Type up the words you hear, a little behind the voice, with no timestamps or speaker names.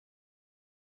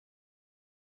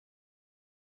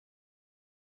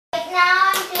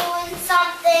now I'm doing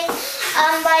something.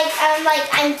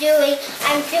 I'm doing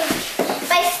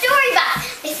my story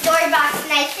box. My story box is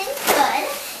nice and good,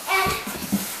 and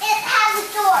it has a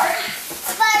door.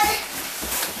 But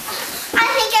I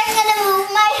think I'm gonna move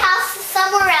my house to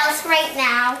somewhere else right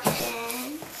now.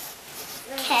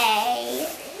 Okay.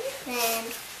 Then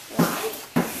 1.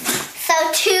 So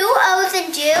 2 O's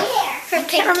and do. I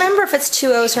can't remember if it's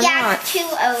 2 O's or yeah, not. 2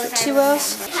 O's. Is it 2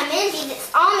 O's? Come in, because it's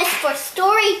almost for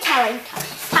storytelling time.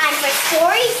 Time for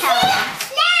storytelling.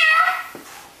 Now,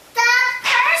 the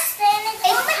person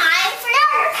is it's time for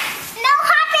no,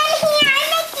 hop in here. I'm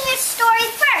making a story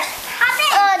first. Hop in.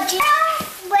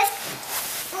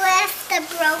 With the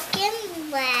broken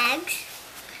legs,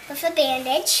 with a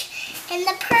bandage, and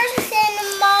the person,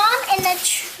 mom, and the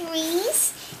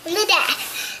trees, and the dad.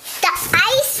 The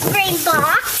ice cream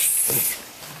box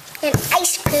and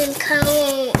ice cream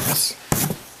cones.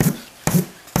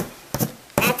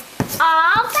 That's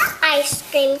all the ice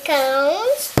cream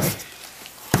cones.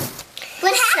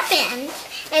 What happened?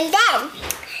 And then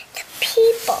the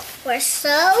people were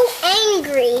so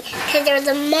angry because there was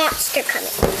a monster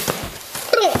coming.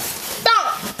 Boom,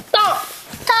 thump, thump,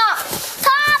 thump,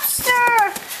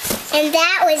 topster. And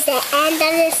that was the end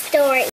of the story.